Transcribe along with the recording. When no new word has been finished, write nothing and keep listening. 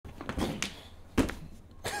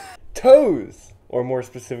toes, or more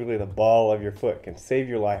specifically the ball of your foot, can save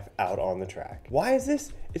your life out on the track. Why is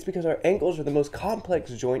this? It's because our ankles are the most complex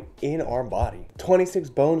joint in our body. 26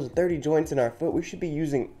 bones and 30 joints in our foot, we should be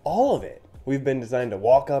using all of it. We've been designed to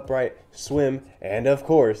walk upright, swim, and of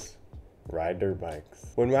course, ride dirt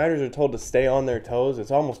bikes. When riders are told to stay on their toes, it's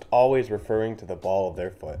almost always referring to the ball of their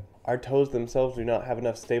foot. Our toes themselves do not have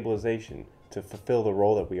enough stabilization to fulfill the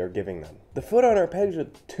role that we are giving them. The foot on our pegs are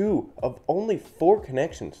 2 of only 4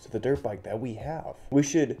 connections to the dirt bike that we have. We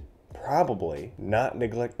should probably not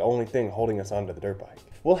neglect the only thing holding us onto the dirt bike.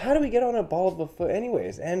 Well, how do we get on a ball of the foot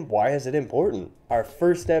anyways, and why is it important? Our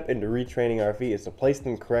first step into retraining our feet is to place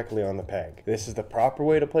them correctly on the peg. This is the proper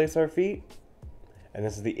way to place our feet, and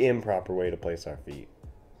this is the improper way to place our feet.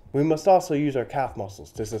 We must also use our calf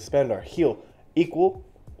muscles to suspend our heel equal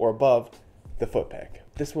or above the foot peg.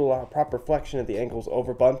 This will allow proper flexion of the ankles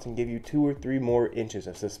over bumps and give you 2 or 3 more inches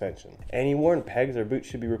of suspension. Any worn pegs or boots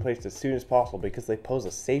should be replaced as soon as possible because they pose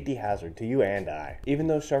a safety hazard to you and I. Even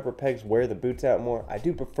though sharper pegs wear the boots out more, I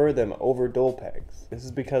do prefer them over dull pegs. This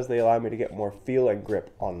is because they allow me to get more feel and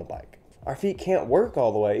grip on the bike. Our feet can't work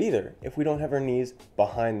all the way either if we don't have our knees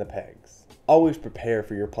behind the pegs. Always prepare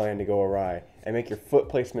for your plan to go awry and make your foot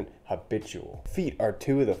placement habitual. Feet are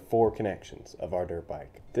 2 of the 4 connections of our dirt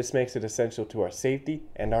bike. This makes it essential to our safety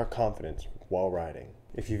and our confidence while riding.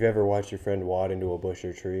 If you've ever watched your friend wad into a bush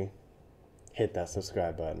or tree, hit that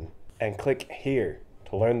subscribe button and click here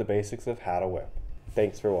to learn the basics of how to whip.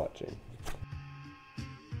 Thanks for watching.